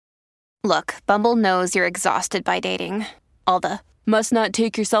Look, Bumble knows you're exhausted by dating. All the must not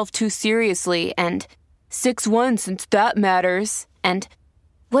take yourself too seriously and 6'1" since that matters. And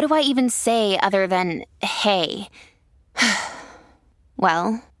what do I even say other than hey?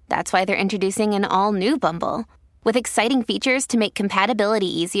 Well, that's why they're introducing an all-new Bumble with exciting features to make compatibility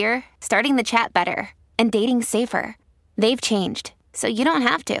easier, starting the chat better, and dating safer. They've changed, so you don't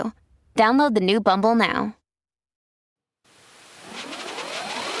have to. Download the new Bumble now.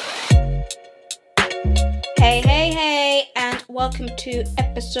 Hey, and welcome to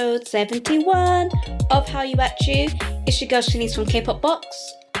episode 71 of How You At You. It's your girl Shanice from K-Pop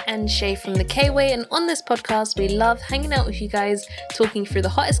Box. And Shay from the K-Way, and on this podcast we love hanging out with you guys, talking through the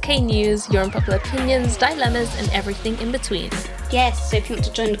hottest K news, your unpopular opinions, dilemmas, and everything in between. Yes, so if you want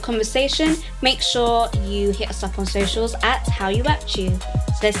to join the conversation, make sure you hit us up on socials at How You At You.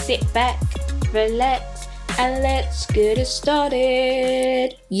 So let's sit back, relax, and let's get it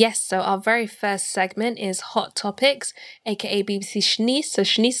started. Yes, so our very first segment is Hot Topics, aka BBC Shanice. So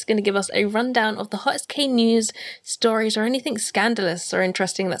Shanice is going to give us a rundown of the hottest K news, stories, or anything scandalous or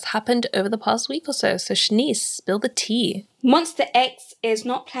interesting that's happened over the past week or so. So Shanice, spill the tea. Monster X is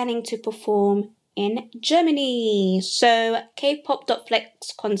not planning to perform in Germany. So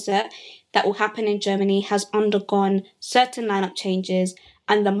K-pop.flex concert that will happen in Germany has undergone certain lineup changes,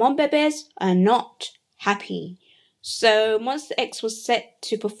 and the Monbebes are not happy. So Monster X was set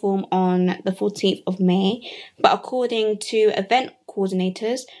to perform on the 14th of May, but according to event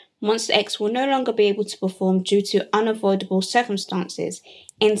coordinators, Monster X will no longer be able to perform due to unavoidable circumstances.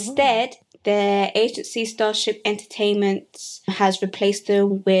 Instead, their agency Starship Entertainment has replaced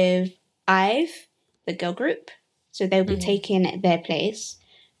them with IVE, the girl group. So they'll be taking their place.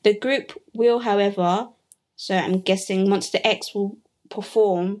 The group will, however, so I'm guessing Monster X will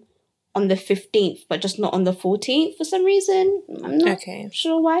perform on the 15th, but just not on the 14th for some reason. I'm not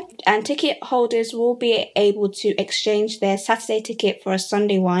sure why. And ticket holders will be able to exchange their Saturday ticket for a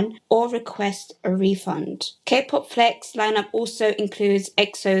Sunday one or request a refund. K-Pop Flex lineup also includes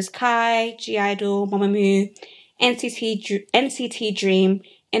EXO's Kai, G-Idol, Mamamoo, NCT Dream,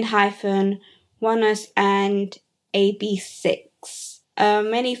 ENHYPEN, ONEUS, and AB6.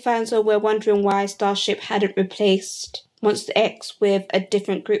 Many fans were wondering why Starship hadn't replaced Monster X with a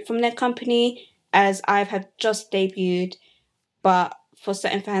different group from their company, as IVE had just debuted, but for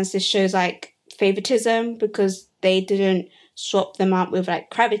certain fans this shows like favoritism because they didn't swap them out with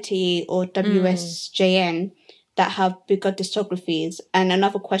like Gravity or WSJN that have bigger discographies. And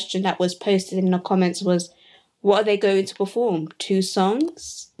another question that was posted in the comments was, what are they going to perform? 2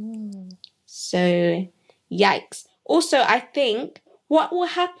 songs? So, yikes. Also, I think what will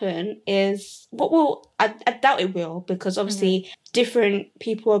happen is, I doubt it will, because obviously different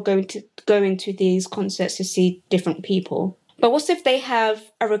people are going to go into these concerts to see different people. But what if they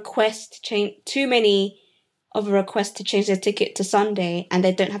have a request to change, too many of a request to change their ticket to Sunday and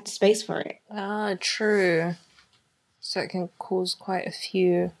they don't have the space for it? Ah, true. So it can cause quite a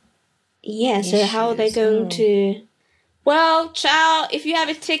few issues. So how are they going to... Well, child, if you have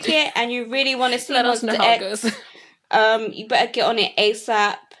a ticket and you really want to see Let us know how it goes. You better get on it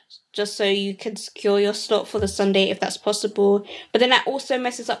ASAP, just so you can secure your slot for the Sunday if that's possible. But then that also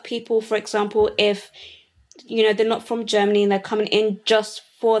messes up people, for example, if, you know, they're not from Germany and they're coming in just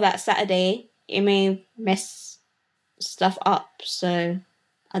for that Saturday, it may mess stuff up. So,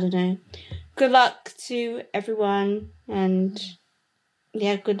 I don't know. Good luck to everyone, and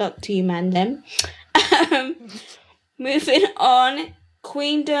yeah, good luck to you, man, them. Moving on.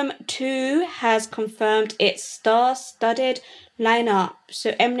 Queendom 2 has confirmed its star-studded lineup.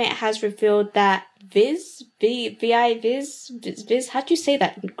 So Mnet has revealed that Viz, how do you say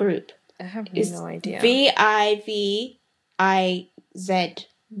that group? I have no idea. VIVIZ.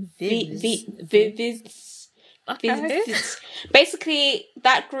 Viz. Okay. Basically,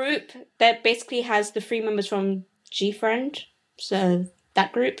 that group that basically has the 3 members from G-Friend. So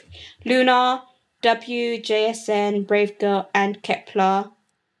that group. Luna, W, JSN, Brave Girl, and Kepler,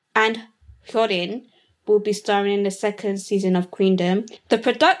 and Hyorin will be starring in the 2nd season of Queendom. The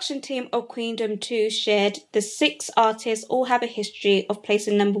production team of Queendom 2 shared the 6 artists all have a history of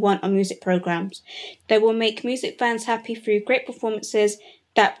placing number 1 on music programs. They will make music fans happy through great performances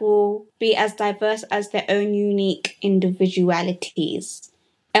that will be as diverse as their own unique individualities.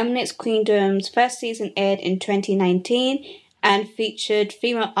 Mnet's Queendom's first season aired in 2019 and featured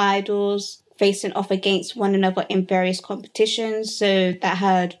female idols facing off against one another in various competitions. So that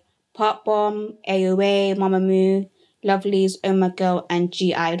had Pop Bomb, AOA, Mamamoo, Lovelyz, Oh My Girl, and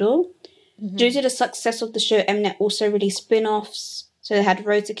G-Idol. Due to the success of the show, Mnet also released spin-offs. So they had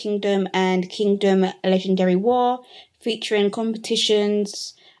Road to Kingdom and Kingdom Legendary War, featuring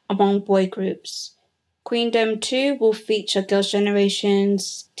competitions among boy groups. Queendom 2 will feature Girls'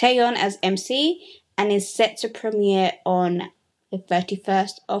 Generation's Taeyeon as MC and is set to premiere on the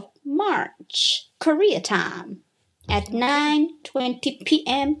 31st of March, Korea time, at 9:20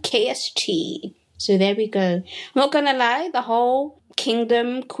 p.m. KST. So there we go. I'm not going to lie, the whole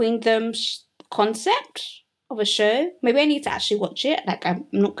Queendom concept of a show, maybe I need to actually watch it. Like, I'm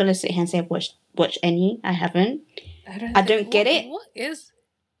not going to sit here and say I've watched any. I haven't. I don't get it. What is...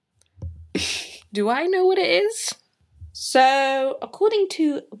 Do I know what it is? So, according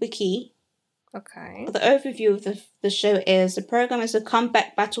to Wiki, Okay. the overview of the show is the program is a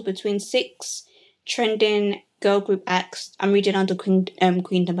comeback battle between 6 trending girl group acts. I'm reading under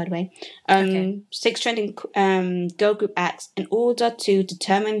Queendom, by the way. Okay. 6 trending girl group acts in order to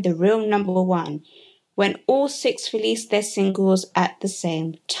determine the real number one when all 6 release their singles at the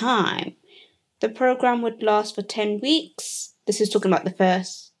same time. The program would last for 10 weeks. This is talking about the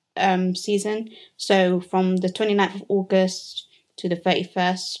first season. So from the 29th of August to the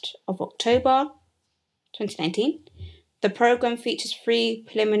 31st of October 2019. The program features 3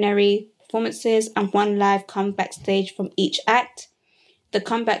 preliminary performances and 1 live comeback stage from each act. The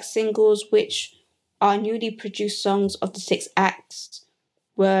comeback singles, which are newly produced songs of the 6 acts,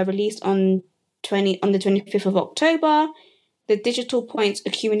 were released on the 25th of October. The digital points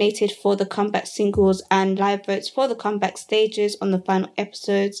accumulated for the comeback singles and live votes for the comeback stages on the final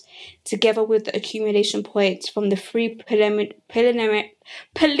episodes, together with the accumulation points from the 3 preliminary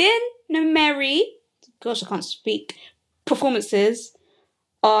performances,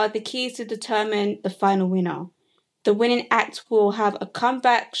 are the keys to determine the final winner. The winning act will have a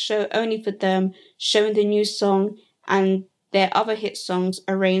comeback show only for them, showing the new song and their other hit songs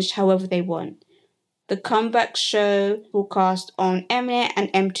arranged however they want. The comeback show broadcast on Mnet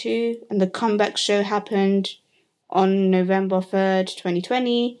and M2, and the comeback show happened on November 3rd,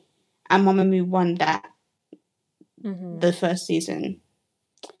 2020, and Mamamoo won that, the first season.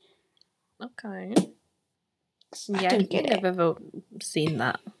 Okay. I don't get it. I've ever seen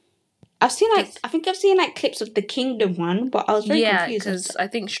that. I think I've seen clips of the Kingdom one, but I was very confused. Yeah, because I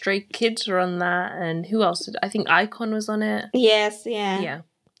think Stray Kids are on that, and who else? I think Icon was on it. Yes, yeah. Yeah.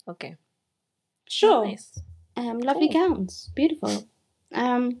 Okay. Sure. Nice. Lovely gowns. Beautiful.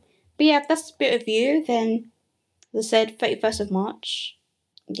 But yeah, if that's a bit of you, then as I said, 31st of March.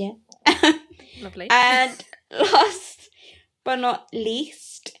 Yeah. Lovely. And last but not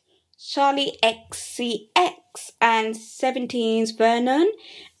least, Charlie XCX and 17's Vernon.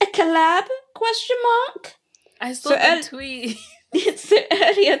 A collab? ? I saw the tweet. So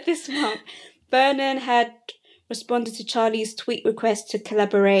earlier this month, Vernon had responded to Charlie's tweet request to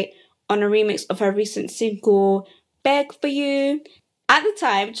collaborate on a remix of her recent single, Beg For You. At the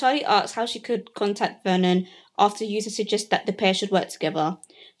time, Charlie asked how she could contact Vernon after users suggested that the pair should work together.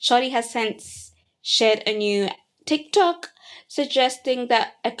 Charlie has since shared a new TikTok suggesting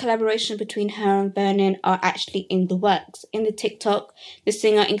that a collaboration between her and Vernon are actually in the works. In the TikTok, the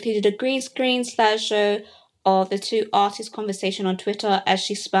singer included a green screen slideshow of the 2 artists' conversation on Twitter as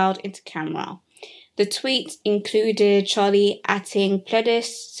she smiled into camera. The tweet included Charlie @ing Pledis,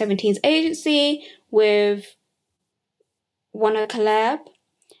 17's agency, with "Wanna collab?"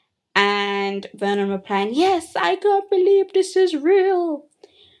 and Vernon replying, "Yes, I can't believe this is real."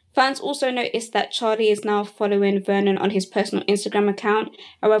 Fans also noticed that Charlie is now following Vernon on his personal Instagram account.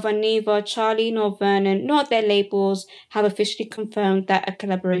 However, neither Charlie nor Vernon nor their labels have officially confirmed that a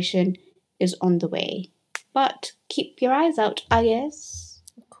collaboration is on the way. But keep your eyes out, I guess.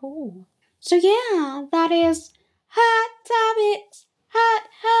 Cool. So yeah, that is Hot Topics. Hot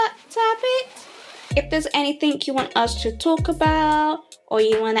Topics. If there's anything you want us to talk about, or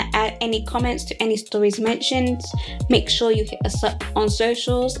you want to add any comments to any stories mentioned, make sure you hit us up on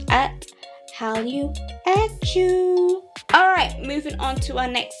socials at HowYouActu. Alright, moving on to our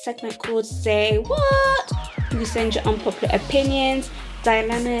next segment called Say What? You send your unpopular opinions,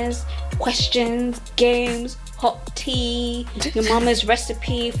 dilemmas, questions, games, hot tea, your mama's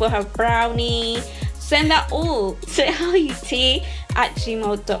recipe for her brownie. Send that all to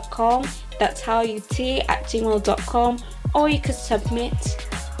howyout@gmail.com. That's howyout@gmail.com. Or you could submit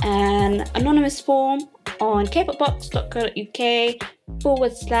an anonymous form on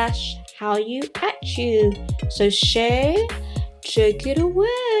kpopbox.co.uk/howyoutactu. So Shay, take it away.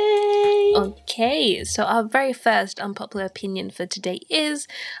 Okay, so our very first unpopular opinion for today is,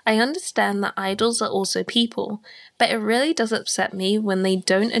 I understand that idols are also people, but it really does upset me when they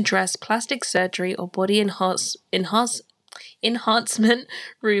don't address plastic surgery or body enhancement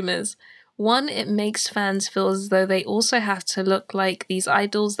rumors. One, it makes fans feel as though they also have to look like these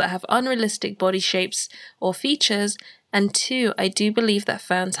idols that have unrealistic body shapes or features, And 2, I do believe that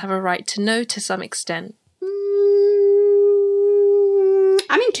fans have a right to know to some extent.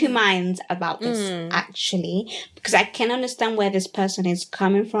 I'm in two minds about this, actually, because I can understand where this person is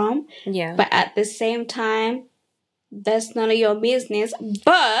coming from. Yeah. But at the same time, that's none of your business.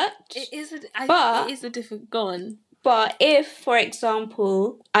 But It is a different... Go on. But if, for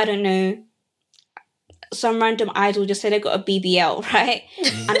example, I don't know, some random idol just said they got a BBL, right?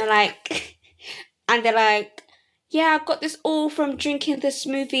 and they're like, yeah, I got this all from drinking this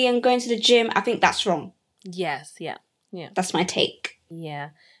smoothie and going to the gym. I think that's wrong. Yes, yeah. That's my take. Yeah,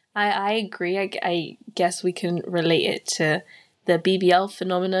 I agree. I guess we can relate it to the BBL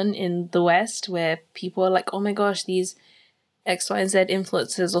phenomenon in the West, where people are like, oh my gosh, these X, Y, and Z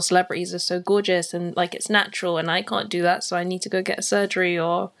influencers or celebrities are so gorgeous and like it's natural and I can't do that, so I need to go get a surgery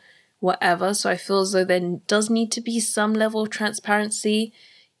or whatever. So I feel as though there does need to be some level of transparency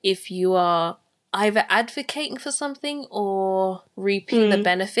if you are either advocating for something or reaping the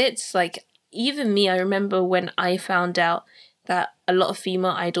benefits. Like, even me, I remember when I found out that a lot of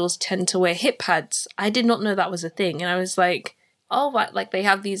female idols tend to wear hip pads. I did not know that was a thing. And I was like, oh, what? Like, they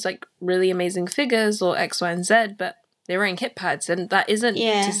have these like really amazing figures or X, Y, and Z, but they're wearing hip pads. And that isn't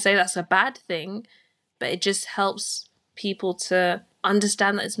to say that's a bad thing, but it just helps people to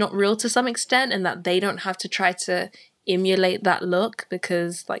understand that it's not real to some extent and that they don't have to try to emulate that look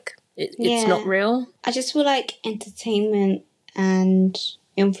because like it's not real. I just feel like entertainment and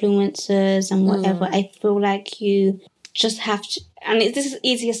influencers and whatever, I feel like you just have to, and this is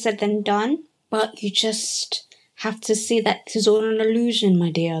easier said than done, but you just have to see that this is all an illusion,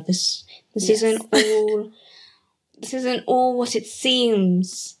 my dear. This isn't all what it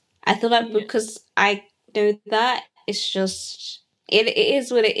seems. I feel like because I know that, it's just it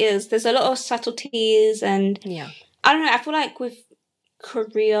is what it is. There's a lot of subtleties and I don't know, I feel like with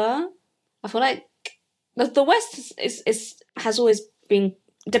Korea, I feel like the West has always been,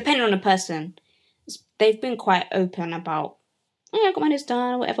 depending on the person, they've been quite open about, oh, I got my nails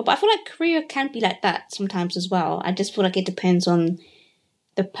done or whatever. But I feel like Korea can be like that sometimes as well. I just feel like it depends on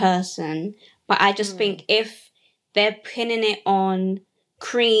the person. But I just think if they're pinning it on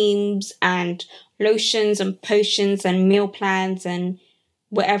creams and lotions and potions and meal plans and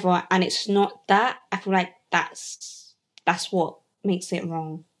whatever, and it's not that, I feel like that's what makes it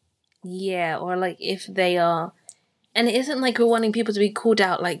wrong. Yeah, or like if they are, and it isn't like we're wanting people to be called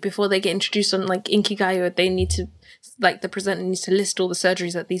out, like before they get introduced on like Inkigayo, they need to, like the presenter needs to list all the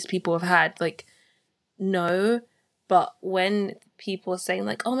surgeries that these people have had. Like, no, but when people are saying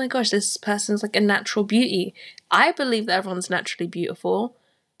like, oh my gosh, this person's like a natural beauty, I believe that everyone's naturally beautiful,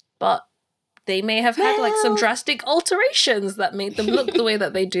 but they may have had like some drastic alterations that made them look the way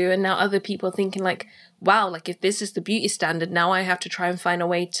that they do, and now other people are thinking like, wow, like if this is the beauty standard, now I have to try and find a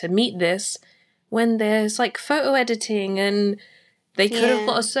way to meet this, when there's like photo editing and they could have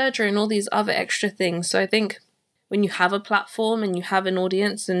got a surgery and all these other extra things. So I think when you have a platform and you have an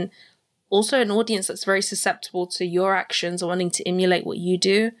audience, and also an audience that's very susceptible to your actions or wanting to emulate what you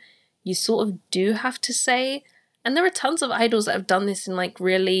do, you sort of do have to say. And there are tons of idols that have done this in like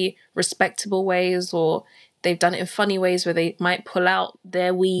really respectable ways, or they've done it in funny ways where they might pull out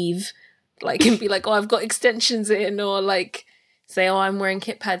their weave like and be like, oh, I've got extensions in, or like say, oh, I'm wearing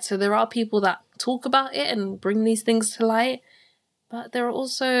hip pads. So there are people that talk about it and bring these things to light, but there are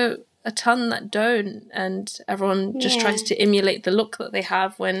also a ton that don't, and everyone just tries to emulate the look that they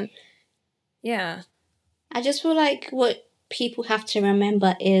have when I just feel like what people have to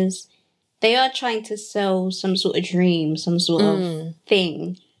remember is they are trying to sell some sort of dream, some sort of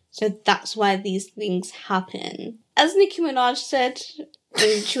thing. So that's why these things happen. As Nicki Minaj said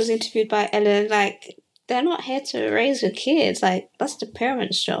when she was interviewed by Ellen, like, they're not here to raise your kids. Like, that's the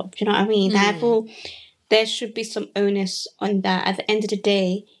parents' job. Do you know what I mean? Therefore, there should be some onus on that. At the end of the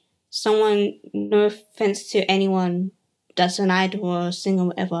day, someone, no offense to anyone that's an idol or a singer or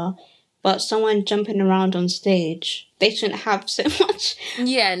whatever, but someone jumping around on stage, they shouldn't have so much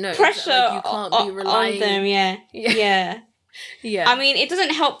pressure like you can't be relying on them. Yeah. I mean, it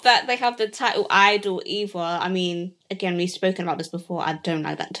doesn't help that they have the title idol either. I mean, again, we've spoken about this before. I don't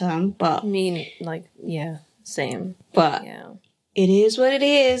like that term, but... I mean, like, same. But it is what it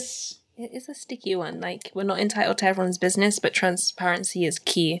is. It is a sticky one. Like, we're not entitled to everyone's business, but transparency is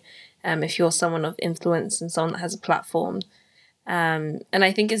key if you're someone of influence and someone that has a platform. And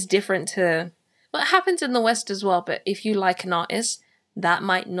I think it's different to what happens in the West as well, but if you like an artist, that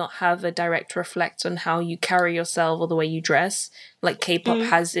might not have a direct reflect on how you carry yourself or the way you dress. Like K-pop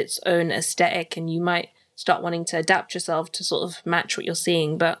has its own aesthetic, and you might start wanting to adapt yourself to sort of match what you're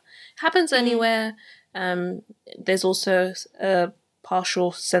seeing, but it happens anywhere. There's also a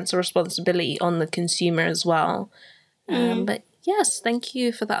partial sense of responsibility on the consumer as well. But yes, thank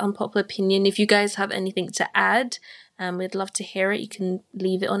you for that unpopular opinion. If you guys have anything to add, we'd love to hear it. You can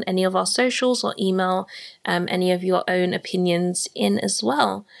leave it on any of our socials or email any of your own opinions in as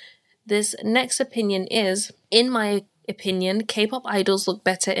well. This next opinion is, in my opinion, K-pop idols look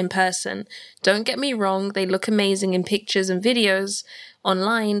better in person. Don't get me wrong, they look amazing in pictures and videos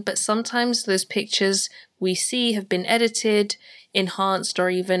online, but sometimes those pictures we see have been edited, enhanced, or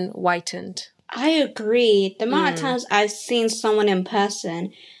even whitened. I agree. The amount of times I've seen someone in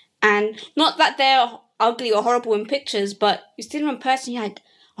person, and not that they're ugly or horrible in pictures, but you see them in person, you're like,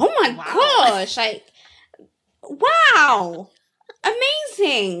 oh my gosh, like, wow,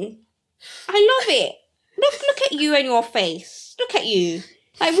 amazing. I love it. Look at you and your face. Look at you.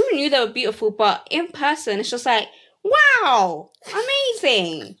 Like, we knew they were beautiful, but in person, it's just like, wow,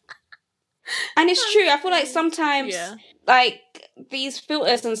 amazing. And it's true. I feel like sometimes, like, these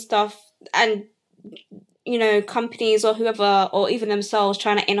filters and stuff, and, you know, companies or whoever, or even themselves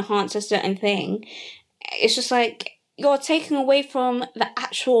trying to enhance a certain thing, it's just like, you're taking away from the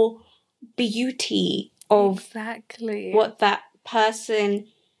actual beauty of what that person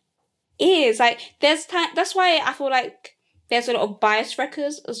is. Like, that's why I feel like there's a lot of bias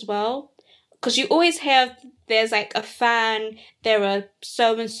records as well, because you always have, there's like a fan, they're a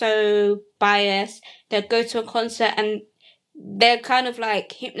so-and-so bias, they'll go to a concert and they're kind of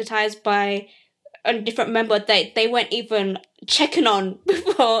like hypnotized by a different member that they weren't even checking on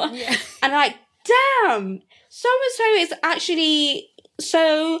before. And like, damn, so-and-so is actually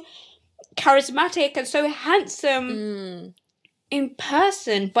so charismatic and so handsome in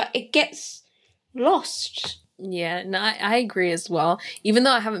person, but it gets lost. Yeah, no, I agree as well. Even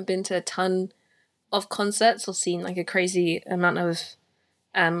though I haven't been to a ton of concerts or seen like a crazy amount of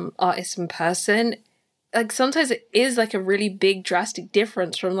artists in person, like sometimes it is like a really big drastic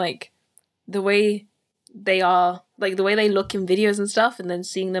difference from like the way they are, like the way they look in videos and stuff, and then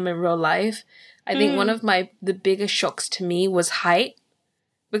seeing them in real life. I think one of the biggest shocks to me was height,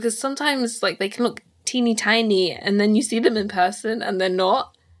 because sometimes like they can look teeny tiny and then you see them in person and they're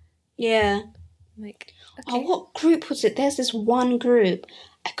not. Yeah. Like, okay. Oh, what group was it? There's this one group.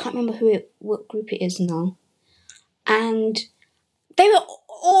 I can't remember what group it is now. And they were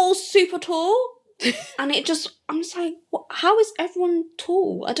all super tall. And I'm just like, how is everyone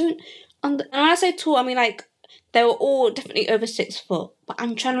tall? And when I say tall, I mean like, they were all definitely over 6 foot. But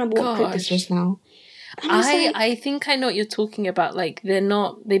I'm trying to remember what group this was now. I think I know what you're talking about. Like,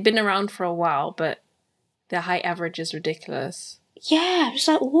 they've been around for a while, but their height average is ridiculous. Yeah, it's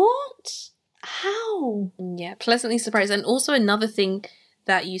like, what? How? Yeah, pleasantly surprised. And also another thing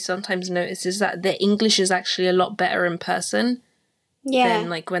that you sometimes notice is that their English is actually a lot better in person than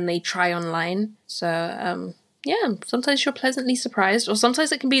like when they try online. So, yeah, sometimes you're pleasantly surprised, or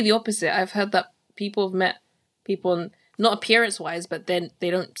sometimes it can be the opposite. I've heard that people have met people, not appearance-wise, but then they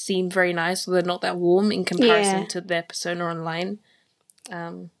don't seem very nice, or they're not that warm in comparison to their persona online.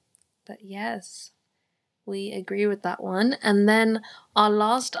 But yes, we agree with that one. And then our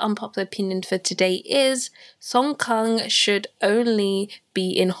last unpopular opinion for today is Song Kang should only be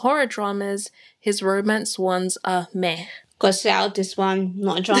in horror dramas. His romance ones are meh. Got to sit out this one.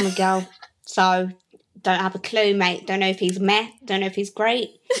 Not a drama girl. So, don't have a clue, mate. Don't know if he's meh. Don't know if he's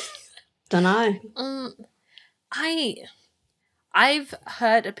great. Don't know. I've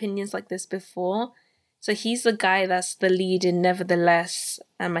heard opinions like this before. So he's the guy that's the lead in Nevertheless.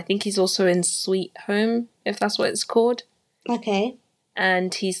 I think he's also in Sweet Home, if that's what it's called. Okay.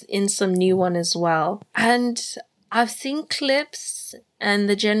 And he's in some new one as well. And I've seen clips, and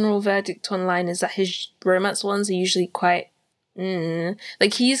the general verdict online is that his romance ones are usually quite...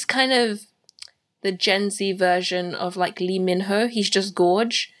 Like, he's kind of the Gen Z version of, like, Lee Min-ho. He's just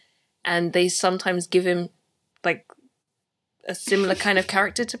gorge. And they sometimes give him, like, a similar kind of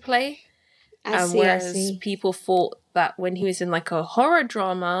character to play. Whereas people thought that when he was in like a horror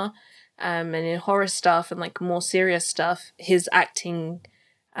drama and in horror stuff and like more serious stuff, his acting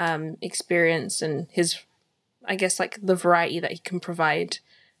experience and his, I guess, like the variety that he can provide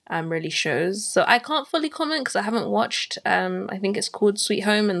really shows. So I can't fully comment because I haven't watched, I think it's called Sweet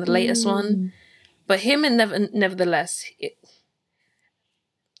Home and the latest one. But him in Nevertheless,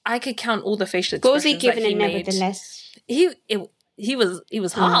 I could count all the facial expressions. What was he given in Nevertheless? He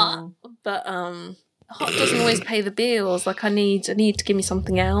was hot, but hot doesn't always pay the bills. Like, I need to give me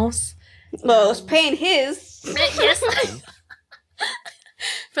something else. Well, it's paying his. Yes.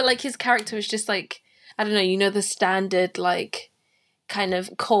 But like his character was just like, I don't know, you know, the standard like kind of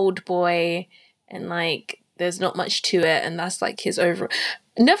cold boy, and like there's not much to it, and that's like his over.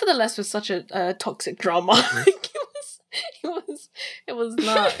 Nevertheless, was such a toxic drama. Like it was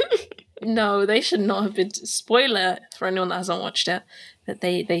not. No, they should not have been. Spoiler for anyone that hasn't watched it, that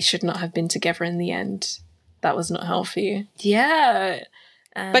they should not have been together in the end. That was not healthy. Yeah.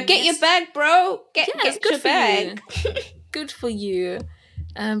 But get your bag, bro. Get your bag. Good for you.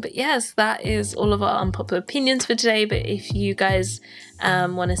 But yes, that is all of our unpopular opinions for today. But if you guys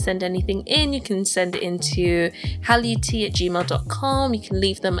want to send anything in, you can send it into hallut@gmail.com. You can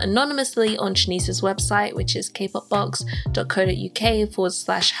leave them anonymously on Shanice's website, which is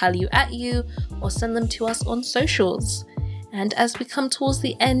kpopbox.co.uk/hallu@you, or send them to us on socials. And as we come towards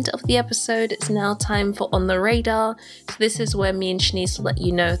the end of the episode, it's now time for On the Radar. So this is where me and Shanice will let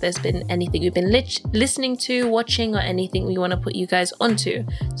you know if there's been anything we've been listening to, watching, or anything we want to put you guys onto.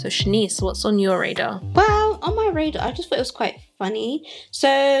 So Shanice, what's on your radar? Well, on my radar, I just thought it was quite funny.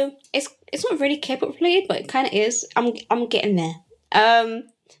 So it's not really K-pop related, but it kind of is. I'm getting there.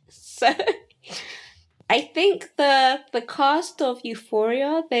 So I think the cast of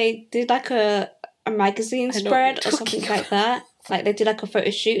Euphoria, they did like a magazine spread or something like that. Like they did like a photo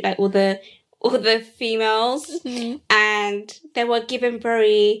shoot, like all the females, and they were given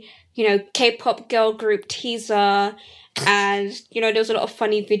very, K-pop girl group teaser, and there was a lot of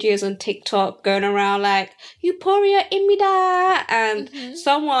funny videos on TikTok going around like Euphoria imida, and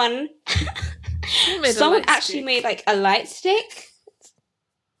someone actually made like a light stick.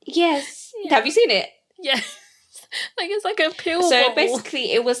 Yes, have you seen it? Yeah. Like it's like a pill So bottle.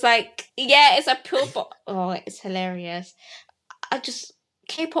 basically it was like, it's a pill bottle. Oh, it's hilarious.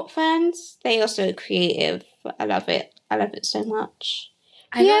 K-pop fans, they are so creative. I love it so much.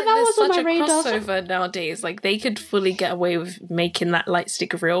 I know that there's was on such my a radar. crossover nowadays. Like they could fully get away with making that light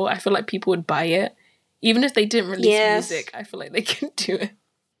stick real. I feel like people would buy it. Even if they didn't release music, I feel like they could do it.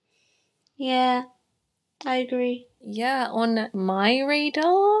 Yeah, I agree. Yeah, on my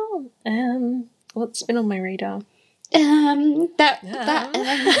radar, what's been on my radar? I'm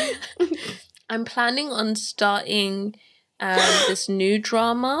planning on starting this new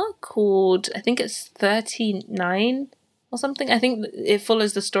drama called, I think it's 39 or something. I think it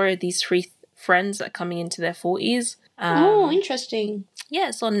follows the story of these three friends that are coming into their 40s. Interesting. Yeah,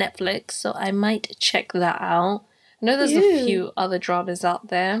 it's on Netflix, so I might check that out. I know there's a few other dramas out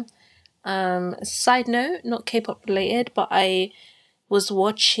there. Side note, not K-pop related, but I was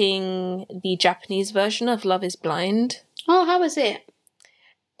watching the Japanese version of Love is Blind. Oh, how was it?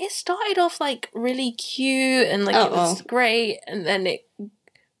 It started off like really cute and like it was great, and then it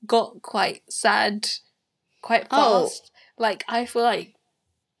got quite sad quite fast. Like I feel like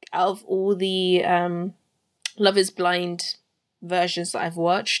out of all the Love is Blind versions that I've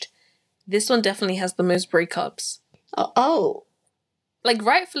watched, this one definitely has the most breakups. Like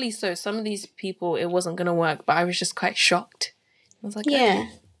rightfully so. Some of these people it wasn't gonna work, but I was just quite shocked. I was like, okay,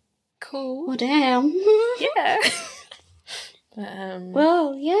 cool. Well, damn. Yeah. But,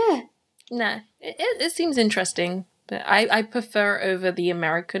 well, yeah. Nah, it seems interesting, but I prefer over the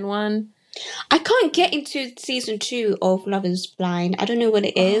American one. I can't get into season 2 of Love is Blind. I don't know what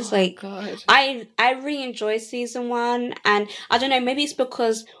it is. God. I really enjoy season 1, and I don't know, maybe it's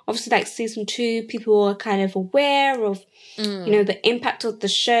because obviously like season 2 people are kind of aware of the impact of the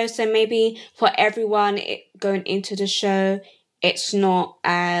show, so maybe for everyone going into the show it's not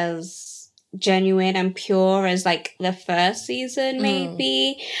as genuine and pure as like the first season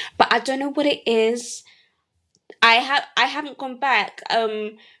maybe. But I don't know what it is. I haven't gone back.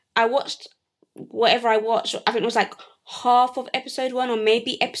 I watched whatever I watched. I think it was like half of episode 1 or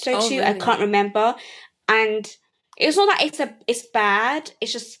maybe episode 2. Really? I can't remember. And it's not that it's bad.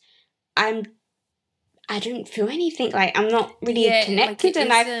 It's just I don't feel anything. Like I'm not really connected.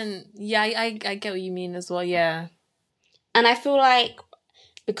 Like I get what you mean as well. Yeah. And I feel like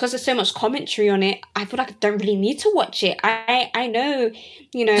because there's so much commentary on it, I feel like I don't really need to watch it. I know,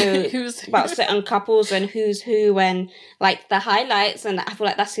 about certain couples and who's who and like the highlights, and I feel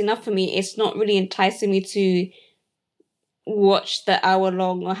like that's enough for me. It's not really enticing me to watch the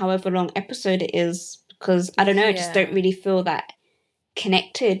hour-long or however long episode it is because, I don't know, I just don't really feel that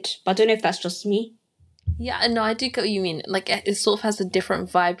connected. But I don't know if that's just me. Yeah, no, I do get what you mean. Like, it sort of has a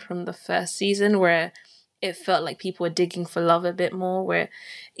different vibe from the first season where it felt like people were digging for love a bit more, where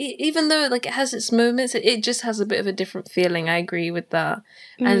even though like it has its moments, it just has a bit of a different feeling. I agree with that.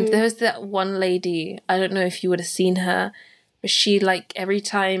 And there was that one lady, I don't know if you would have seen her, but she like every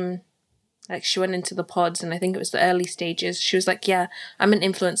time like she went into the pods, and I think it was the early stages, she was like, yeah, I'm an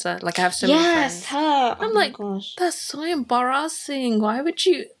influencer, like I have so many friends. Yes, her. I'm like, gosh, that's so embarrassing. Why would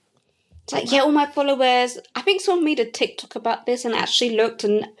you? Like, all my followers. I think someone made a TikTok about this and actually looked,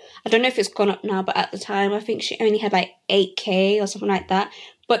 and I don't know if it's gone up now, but at the time, I think she only had like 8K or something like that.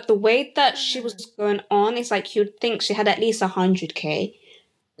 But the way that she was going on, it's like you'd think she had at least 100K.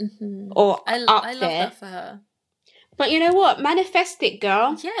 or I up love there. that for her. But you know what? Manifest it,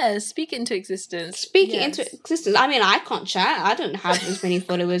 girl. Yeah, speak into existence. Speak it into existence. I mean, I can't chat. I don't have as many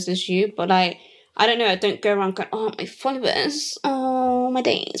followers as you, but I don't know. I don't go around going, oh, my followers. Oh, my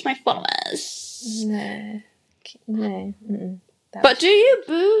days, my followers. No. But do you,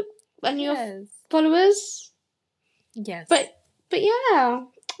 boo, when your followers? Yes. But yeah,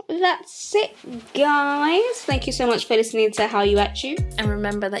 that's it, guys. Thank you so much for listening to How You At You. And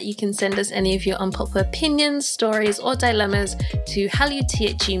remember that you can send us any of your unpopular opinions, stories, or dilemmas to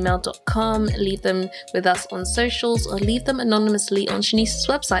howyout@gmail.com. Leave them with us on socials or leave them anonymously on Shanice's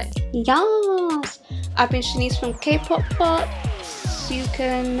website. Yes. I've been Shanice from K-Pop Box. You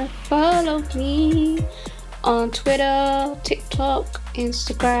can follow me on Twitter, TikTok,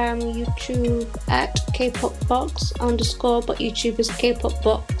 Instagram, YouTube at KPopBox_, but YouTube is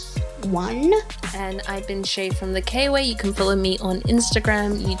KPopBox1. And I've been Shay from the K-Way. You can follow me on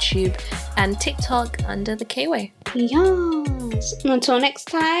Instagram, YouTube, and TikTok under the K-Way. Yes. And until next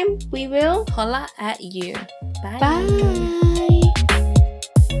time, we will holla at you. Bye. Bye.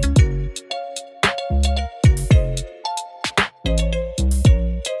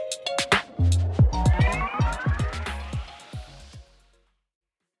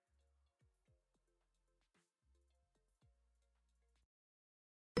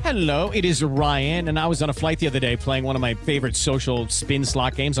 Hello, it is Ryan, and I was on a flight the other day playing one of my favorite social spin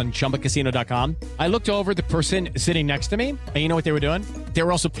slot games on ChumbaCasino.com. I looked over at the person sitting next to me, and you know what they were doing? They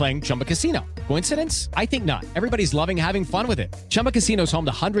were also playing Chumba Casino. Coincidence? I think not. Everybody's loving having fun with it. Chumba Casino is home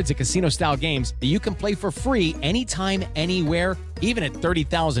to hundreds of casino-style games that you can play for free anytime, anywhere, even at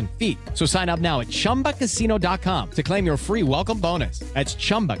 30,000 feet. So sign up now at ChumbaCasino.com to claim your free welcome bonus. That's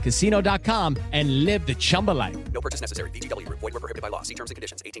ChumbaCasino.com and live the Chumba life. No purchase necessary. VGW. Void where prohibited by law. See terms and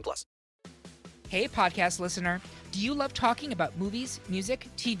conditions. 18+. Hey, podcast listener. Do you love talking about movies, music,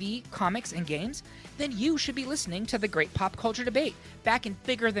 TV, comics, and games? Then you should be listening to The Great Pop Culture Debate, back and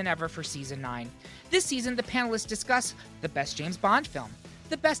bigger than ever for Season 9. This season, the panelists discuss the best James Bond film,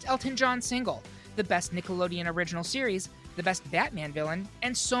 the best Elton John single, the best Nickelodeon original series, the best Batman villain,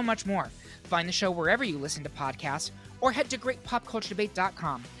 and so much more. Find the show wherever you listen to podcasts, or head to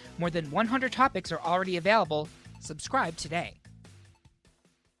greatpopculturedebate.com. More than 100 topics are already available. Subscribe today.